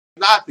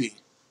not be.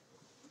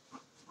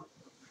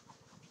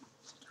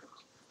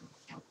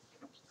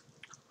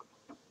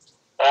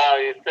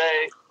 You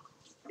say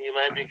he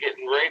might be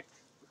getting raped?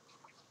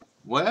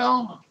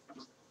 Well,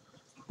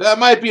 that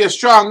might be a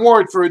strong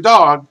word for a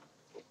dog.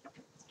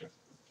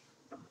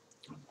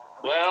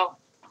 Well,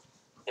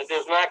 if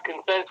there's not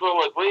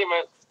consensual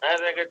agreement, I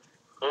think it's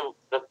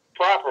the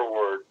proper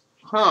word.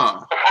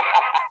 Huh.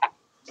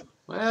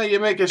 Well, you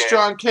make a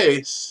strong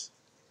case,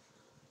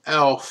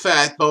 El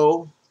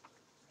Fatbo.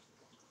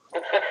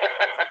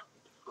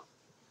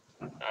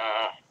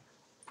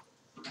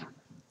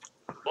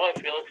 Boy,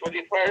 Felix, what are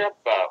you fired up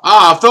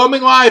about?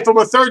 Filming live from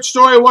a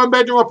third-story,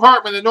 one-bedroom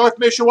apartment in North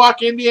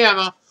Mishawaka,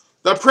 Indiana,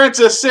 the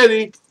Princess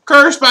City,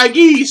 cursed by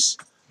geese.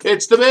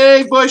 It's the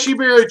Big Bushy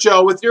Beard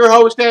Show with your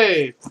host,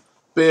 Dave.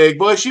 Big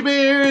Bushy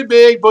Beard,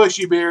 Big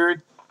Bushy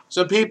Beard.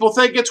 Some people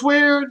think it's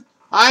weird.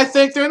 I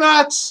think they're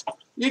nuts.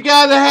 You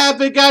gotta have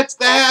the guts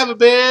to have a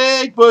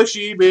big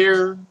bushy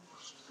beard.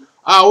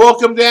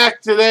 Welcome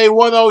back to day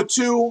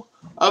 102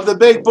 of the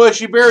Big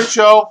Bushy Beard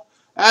Show.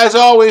 As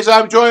always,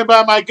 I'm joined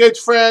by my good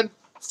friend,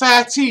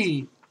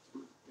 Fatty.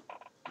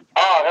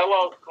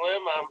 Hello,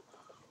 Slim.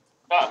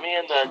 Caught me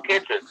in the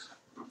kitchen.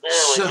 There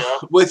we go.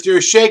 With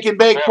your shake and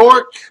bake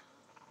pork?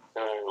 A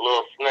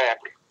little snack.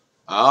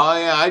 Oh,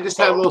 yeah, I just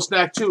had a little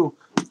snack, too.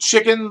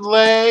 Chicken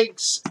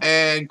legs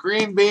and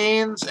green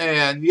beans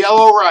and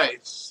yellow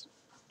rice.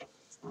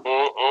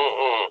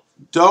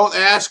 Don't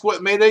ask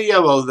what made it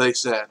yellow, they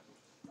said.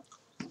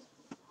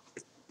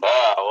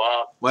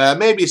 Well,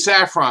 maybe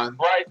saffron.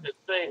 Rice is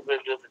safe, but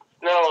if it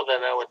snowed,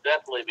 then I would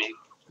definitely be.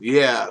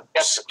 Yeah,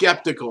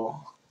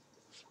 skeptical.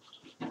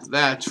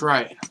 That's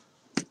right.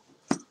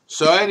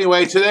 So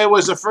anyway, today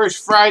was the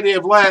first Friday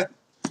of Lent,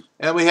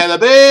 and we had a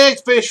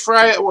big fish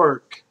fry at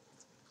work.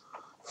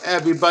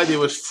 Everybody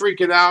was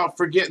freaking out,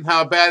 forgetting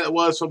how bad it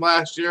was from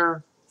last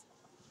year.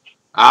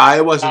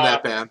 It wasn't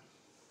that bad.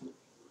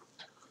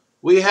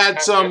 We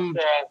had some...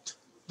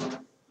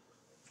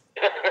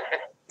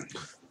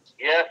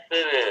 Yes,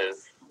 it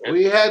is.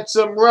 We had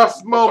some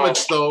rough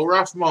moments, though.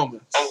 Rough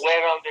moments. I'm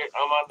glad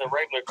I'm on the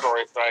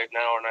regulatory side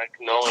now, and I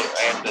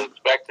have to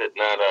expect it,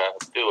 not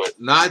do it.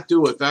 Not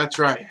do it. That's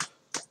right.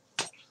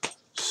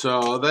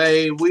 So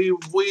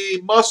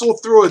we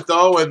muscled through it,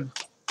 though, and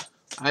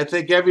I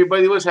think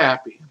everybody was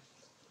happy.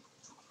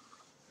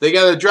 They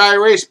got a dry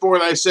erase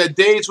board. I said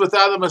days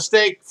without a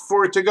mistake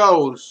for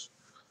to-goes,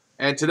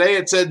 and today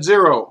it said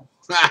 0.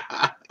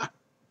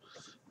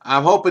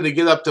 I'm hoping to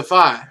get up to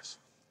 5.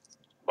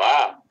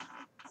 Wow.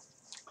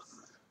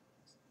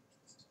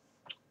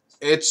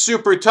 It's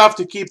super tough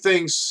to keep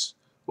things...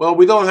 Well,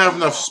 we don't have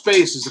enough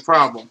space is the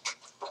problem.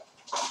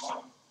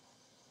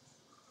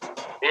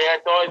 Yeah,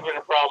 it's always been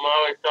a problem. I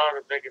always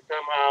started thinking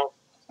somehow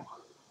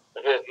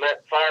if it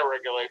met fire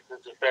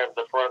regulations, just have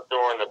the front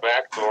door and the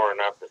back door and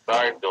not the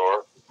side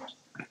door.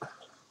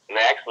 And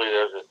actually,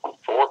 there's a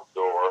 4th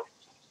door.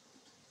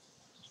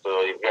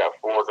 So you've got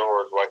 4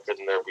 doors. Why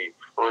couldn't there be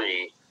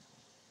 3?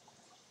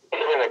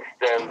 And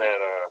extend that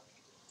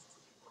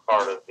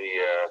part of the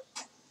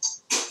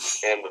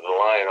end of the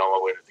line all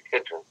the way to the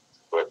kitchen.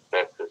 But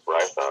that's just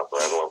what I thought.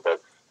 But I don't know if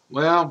that's...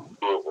 Well,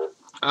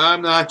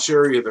 I'm not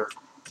sure either.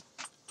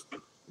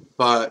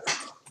 But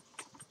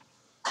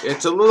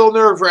it's a little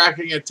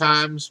nerve-wracking at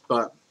times,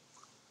 but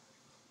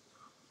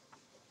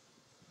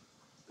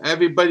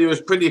everybody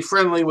was pretty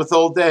friendly with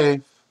old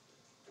Dave.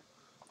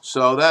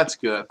 So that's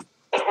good.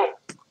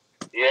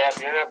 Yeah,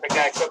 if you're not the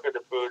guy cooking the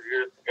food,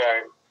 you're the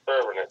guy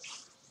serving it.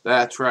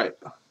 That's right.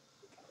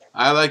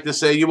 I like to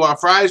say, you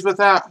want fries with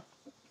that?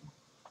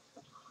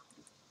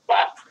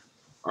 What?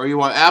 Or you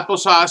want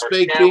applesauce,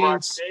 baked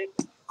beans,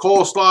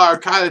 coleslaw, or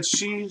cottage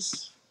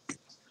cheese?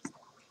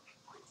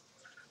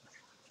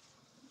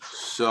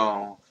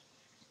 So,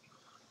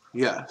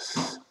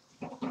 yes.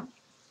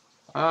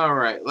 All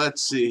right,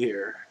 let's see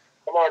here.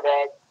 Come on,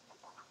 dog.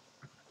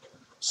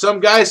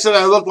 Some guy said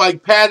I look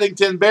like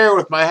Paddington Bear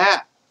with my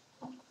hat.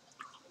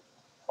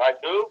 Like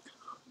who?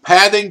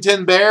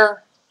 Paddington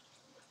Bear.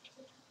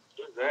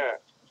 Who's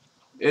that?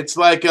 It's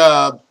like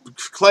a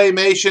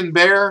claymation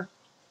bear.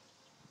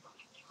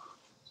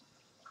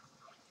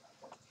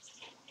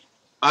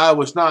 I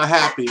was not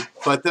happy,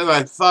 but then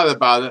I thought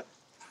about it,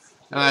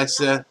 and I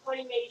said,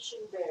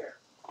 claymation bear.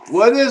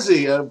 What is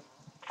he?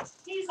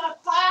 He's a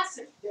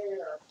classic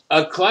bear.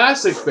 A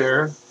classic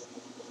bear?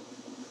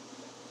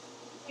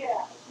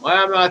 Yeah.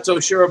 Well, I'm not so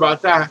sure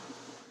about that.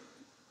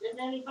 Didn't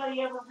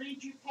anybody ever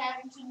read you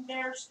Paddington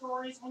Bear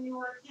stories when you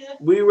were a kid?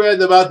 We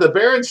read about the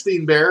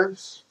Berenstain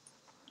Bears.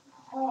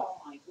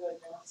 Oh, my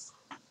goodness.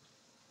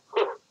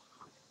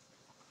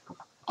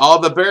 All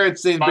the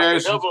Berenstain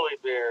Bears. The Hillbilly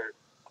Bears.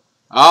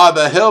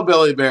 The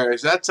Hillbilly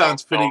Bears. That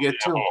sounds pretty good,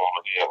 too.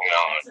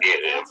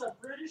 That's a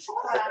British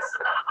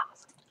classic.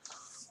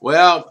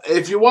 Well,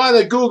 if you want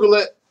to Google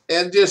it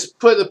and just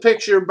put a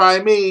picture by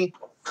me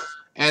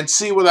and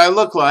see what I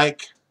look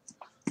like,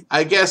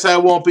 I guess I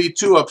won't be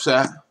too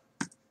upset.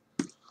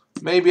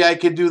 Maybe I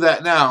could do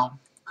that now.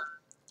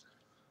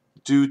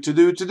 Nothing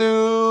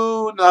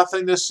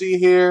to see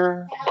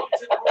here.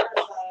 Paddington wears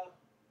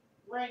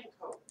a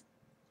raincoat.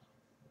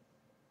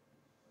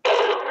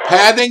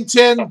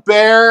 Paddington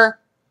Bear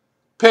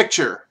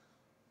picture.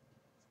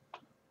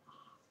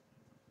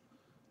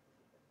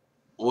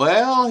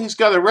 Well, he's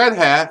got a red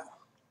hat.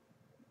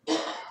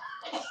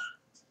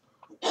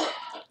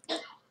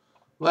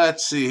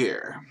 Let's see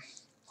here.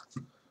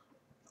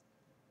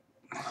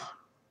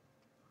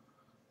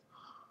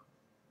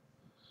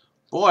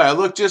 Boy, I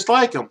look just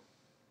like him.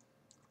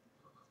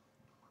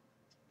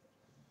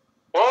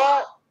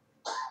 What?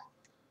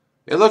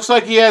 It looks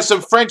like he has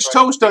some French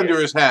toast under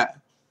his hat.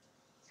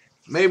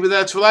 Maybe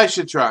that's what I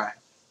should try.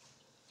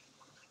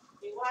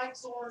 He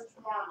likes orange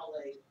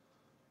marmalade.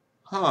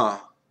 Huh.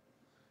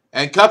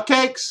 And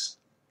cupcakes?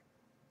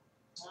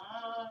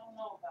 I don't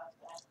know about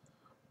that.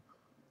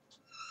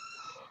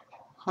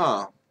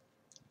 Huh.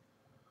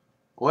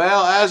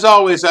 Well, as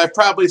always, I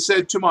probably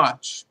said too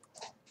much.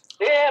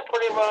 Yeah,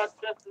 pretty much.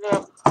 That's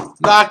enough.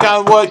 Knock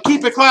on wood.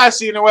 Keep it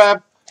classy,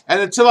 interweb. And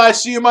until I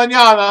see you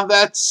mañana,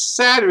 that's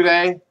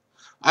Saturday,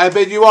 I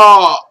bid you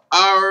all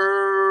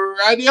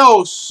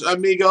adios,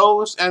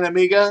 amigos and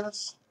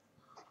amigas.